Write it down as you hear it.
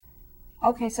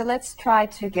Okay, so let's try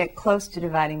to get close to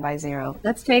dividing by 0.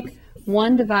 Let's take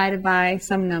 1 divided by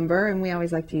some number, and we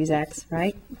always like to use x,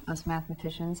 right? Us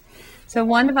mathematicians. So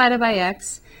 1 divided by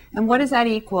x, and what does that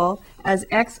equal as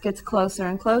x gets closer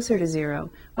and closer to 0?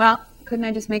 Well, couldn't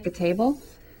I just make a table?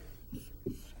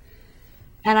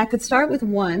 And I could start with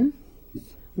 1.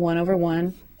 1 over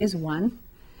 1 is 1.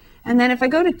 And then if I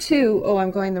go to 2, oh, I'm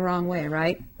going the wrong way,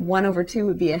 right? 1 over 2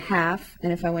 would be a half,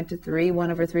 and if I went to 3, 1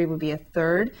 over 3 would be a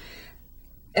third.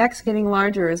 X getting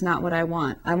larger is not what I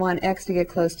want. I want x to get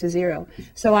close to 0.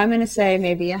 So I'm going to say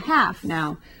maybe a half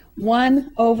now.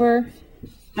 1 over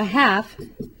a half,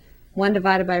 1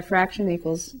 divided by a fraction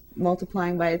equals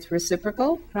multiplying by its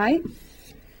reciprocal, right?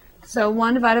 So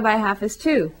 1 divided by a half is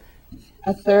 2.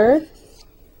 A third,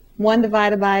 1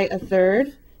 divided by a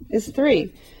third is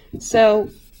 3. So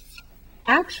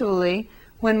actually,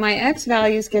 when my x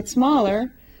values get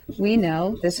smaller, we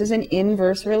know this is an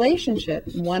inverse relationship,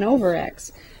 1 over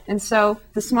x. And so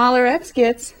the smaller x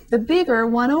gets, the bigger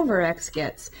 1 over x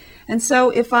gets. And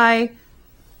so if I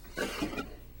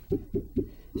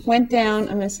went down,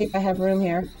 I'm going to see if I have room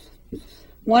here,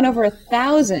 1 over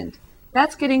 1,000,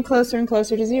 that's getting closer and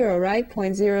closer to 0, right?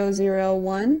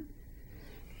 0.001.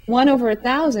 1 over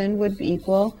 1,000 would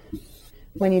equal,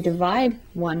 when you divide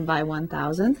 1 by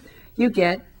 1,000th, you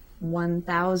get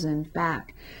 1,000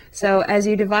 back. So as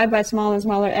you divide by smaller and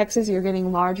smaller x's, you're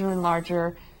getting larger and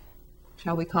larger,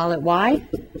 shall we call it y?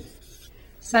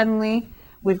 Suddenly,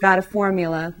 we've got a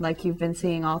formula like you've been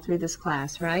seeing all through this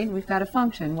class, right? We've got a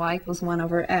function, y equals 1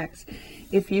 over x.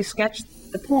 If you sketch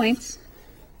the points,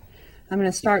 I'm going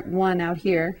to start 1 out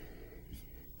here.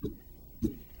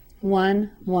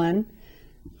 1, 1.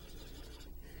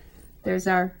 There's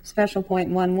our special point,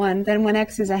 1, 1. Then when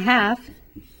x is a half,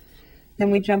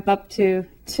 then we jump up to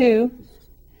 2.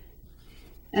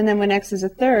 And then when x is a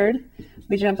third,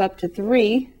 we jump up to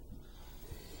 3.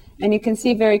 And you can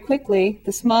see very quickly,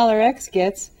 the smaller x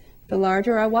gets, the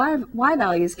larger our y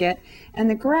values get. And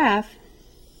the graph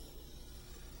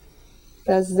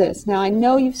does this. Now, I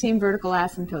know you've seen vertical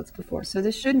asymptotes before, so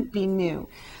this shouldn't be new.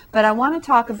 But I want to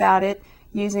talk about it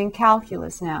using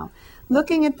calculus now.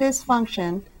 Looking at this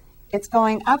function, it's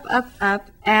going up, up,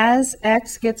 up as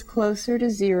x gets closer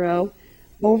to 0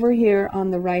 over here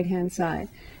on the right-hand side.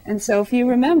 And so if you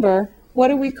remember, what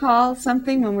do we call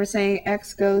something when we're saying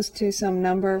x goes to some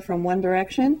number from one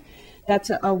direction? That's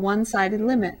a one-sided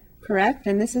limit, correct?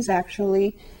 And this is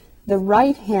actually the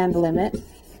right-hand limit.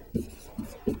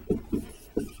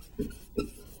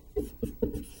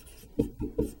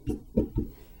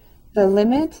 The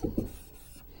limit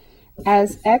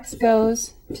as x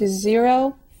goes to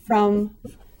 0 from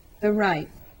the right,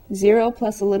 0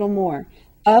 plus a little more,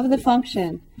 of the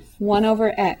function 1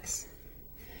 over x.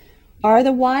 Are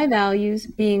the y values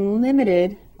being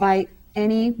limited by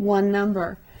any one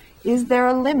number? Is there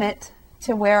a limit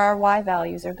to where our y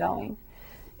values are going?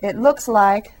 It looks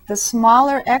like the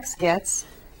smaller x gets,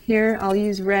 here I'll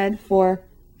use red for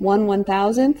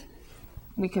 1/1000th.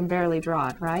 We can barely draw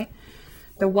it, right?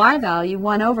 The y value,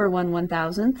 1 over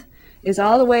 1/1000th, is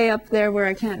all the way up there where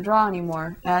I can't draw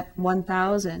anymore at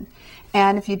 1,000.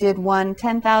 And if you did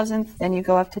 1/10,000th, then you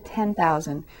go up to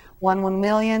 10,000.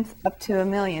 1/1,000,000th up to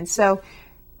 1,000,000. So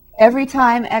every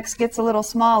time x gets a little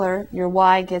smaller, your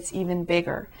y gets even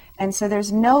bigger. And so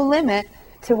there's no limit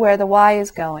to where the y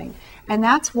is going. And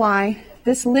that's why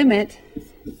this limit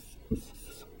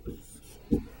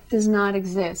does not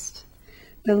exist.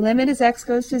 The limit as x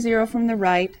goes to 0 from the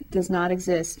right does not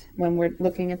exist when we're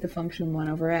looking at the function 1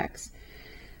 over x.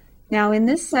 Now in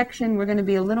this section, we're going to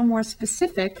be a little more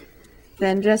specific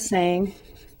than just saying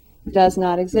does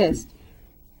not exist.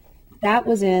 That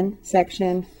was in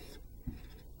section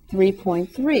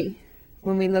 3.3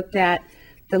 when we looked at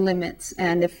the limits.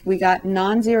 And if we got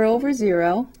non-zero over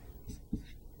 0,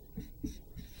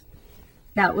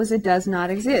 that was a does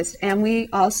not exist. And we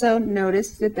also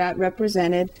noticed that that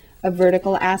represented a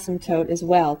vertical asymptote as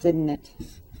well, didn't it?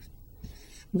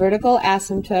 Vertical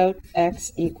asymptote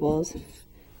x equals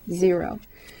 0.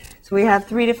 So we have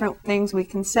three different things we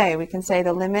can say. We can say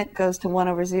the limit goes to 1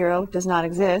 over 0, does not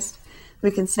exist. We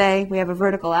can say we have a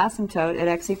vertical asymptote at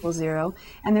x equals 0.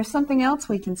 And there's something else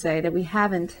we can say that we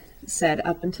haven't said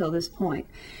up until this point.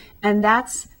 And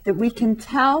that's that we can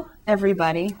tell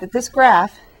everybody that this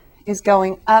graph is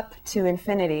going up to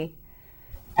infinity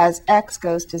as x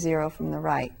goes to 0 from the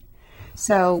right.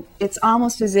 So it's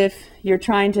almost as if you're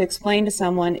trying to explain to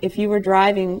someone, if you were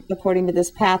driving according to this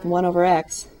path 1 over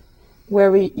x,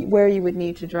 where you would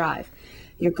need to drive.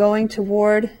 You're going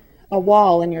toward a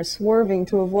wall and you're swerving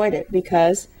to avoid it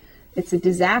because it's a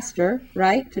disaster,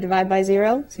 right, to divide by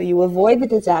 0. So you avoid the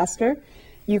disaster.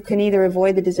 you can either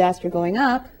avoid the disaster going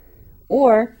up,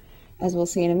 or, as we'll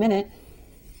see in a minute,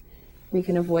 we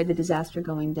can avoid the disaster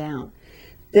going down.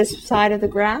 This side of the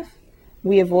graph,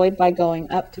 we avoid by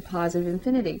going up to positive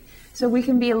infinity. So we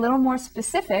can be a little more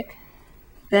specific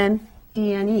than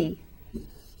DNE.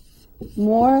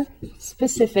 More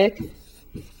specific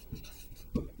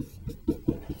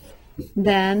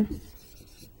than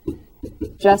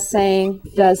just saying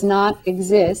does not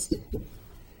exist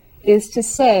is to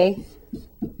say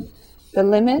the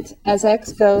limit as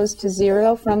x goes to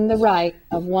 0 from the right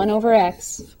of 1 over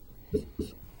x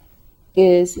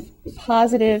is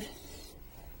positive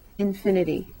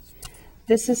infinity.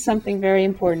 This is something very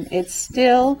important. It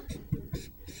still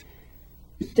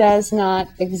does not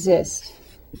exist.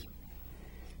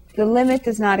 The limit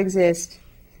does not exist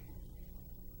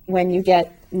when you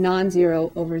get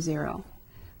non-zero over 0.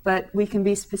 But we can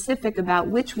be specific about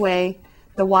which way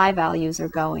the y values are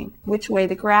going, which way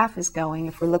the graph is going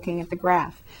if we're looking at the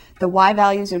graph. The y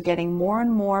values are getting more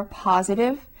and more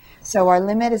positive, so our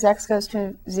limit as x goes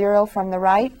to 0 from the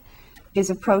right is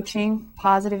approaching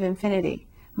positive infinity.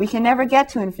 We can never get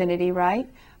to infinity, right?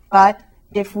 But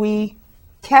if we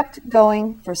kept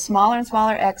going for smaller and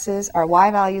smaller x's, our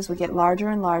y values would get larger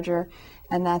and larger,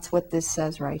 and that's what this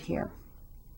says right here.